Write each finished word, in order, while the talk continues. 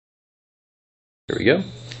Here we go.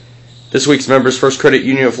 This week's members, First Credit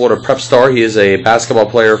Union of Florida Prep Star. He is a basketball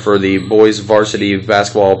player for the boys varsity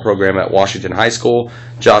basketball program at Washington High School.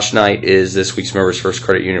 Josh Knight is this week's members, First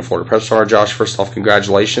Credit Union of Florida Prep Star. Josh, first off,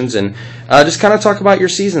 congratulations, and just kind of talk about your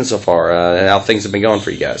season so far and how things have been going for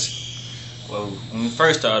you guys. Well, when we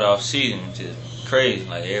first started off season, it was just crazy.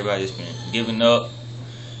 Like, everybody just been giving up,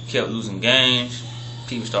 kept losing games,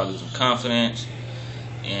 people started losing confidence.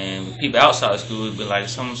 And people outside of school would be like,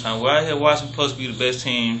 sometimes we're out here watching, supposed to be the best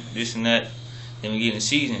team, this and that. Then we get in the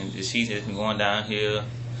season has been going downhill.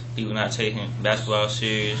 People not taking basketball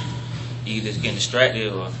serious. Either just getting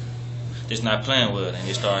distracted or just not playing well, and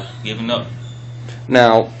they start giving up.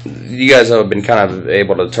 Now, you guys have been kind of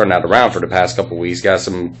able to turn that around for the past couple of weeks. Got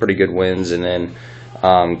some pretty good wins, and then,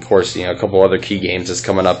 of course, a couple other key games that's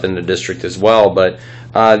coming up in the district as well. But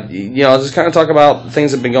just kind of talk about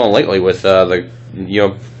things that have been going lately with the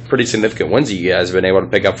pretty significant wins that you guys have been able to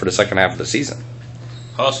pick up for the second half of the season.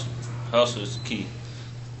 Hustle is the key.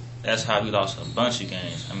 That's how we lost a bunch of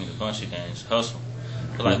games. Hustle.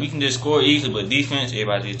 But like, we can just score easily, but defense,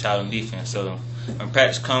 everybody just tired on defense. So when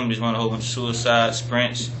practice comes, just run a whole bunch of suicide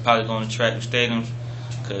sprints, probably go on the track with stadiums,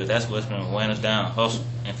 because that's what's been weighing us down. Hustle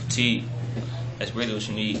and fatigue. That's really what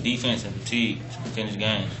you need. Defense and fatigue to finish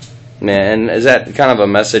games. Man, and is that kind of a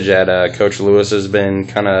message that Coach Lewis has been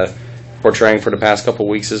kind of portraying for the past couple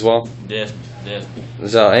of weeks as well? Definitely.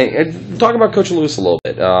 So, and talk about Coach Lewis a little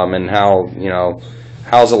bit, and how,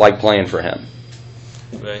 how's it like playing for him?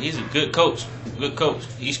 Well, he's a good coach.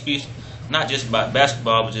 He speaks not just about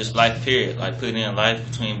basketball, but just life period, like putting in life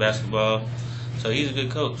between basketball. So he's a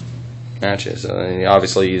good coach. Gotcha. So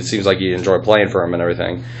obviously, it seems like you enjoy playing for him and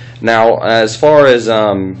everything. Now, as far as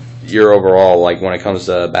your overall, like when it comes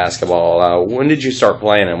to basketball, when did you start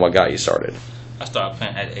playing, and what got you started? I started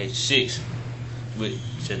playing at age 6 with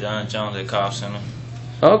Jadon Jones at Cobb Center.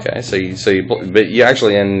 Okay, but you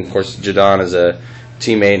actually, and of course, Jadon is a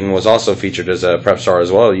teammate and was also featured as a prep star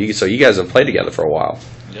as well. So you guys have played together for a while.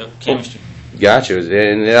 Yep, chemistry. Gotcha,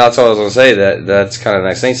 and that's what I was going to say. That's kind of the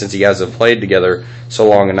next thing, since you guys have played together so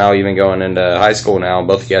long, and now even going into high school now,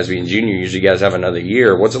 both of you guys being juniors, you guys have another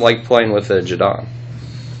year. What's it like playing with Jadon?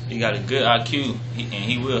 He got a good IQ, and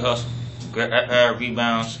he will hustle.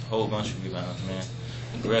 Rebounds, a whole bunch of rebounds, man.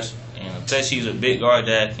 Aggressive. And plus, he's a big guard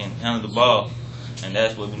that can handle the ball, and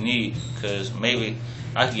that's what we need, because maybe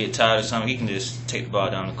I can get tired of something. He can just take the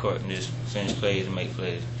ball down the court and just finish plays and make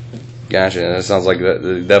plays. Gotcha. That sounds like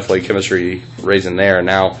definitely chemistry raising there.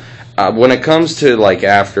 Now, when it comes to like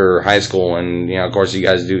after high school, and of course you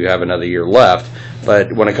guys do have another year left,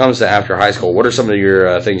 but when it comes to after high school, what are some of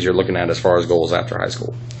your things you're looking at as far as goals after high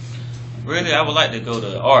school? Really, I would like to go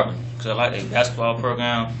to Auburn, because I like the basketball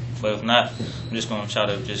program. But if not, I'm just going to try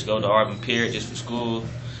to just go to Auburn, period, just for school.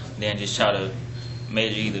 Then just try to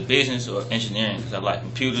major either business or engineering, because I like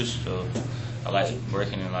computers. So I like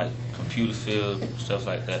working in like computer field, stuff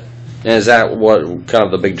like that. And is that what kind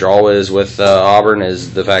of the big draw is with Auburn,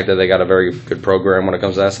 is the fact that they got a very good program when it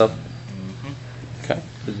comes to that stuff? Mm-hmm. Okay,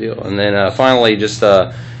 good deal. And then finally, just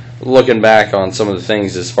looking back on some of the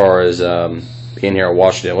things as far as being here at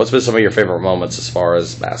Washington, what's been some of your favorite moments as far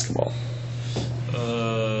as basketball?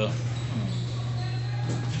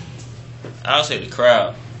 I would say the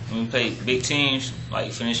crowd. When we play big teams,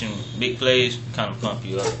 like finishing big plays, kind of pump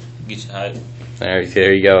you up, get you hyped.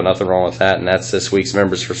 There you go. Nothing wrong with that. And that's this week's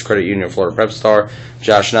members for Credit Union of Florida Prep Star.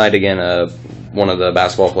 Josh Knight, again, one of the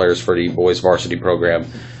basketball players for the boys varsity program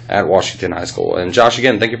at Washington High School. And Josh,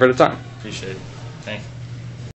 again, thank you for the time. Appreciate it.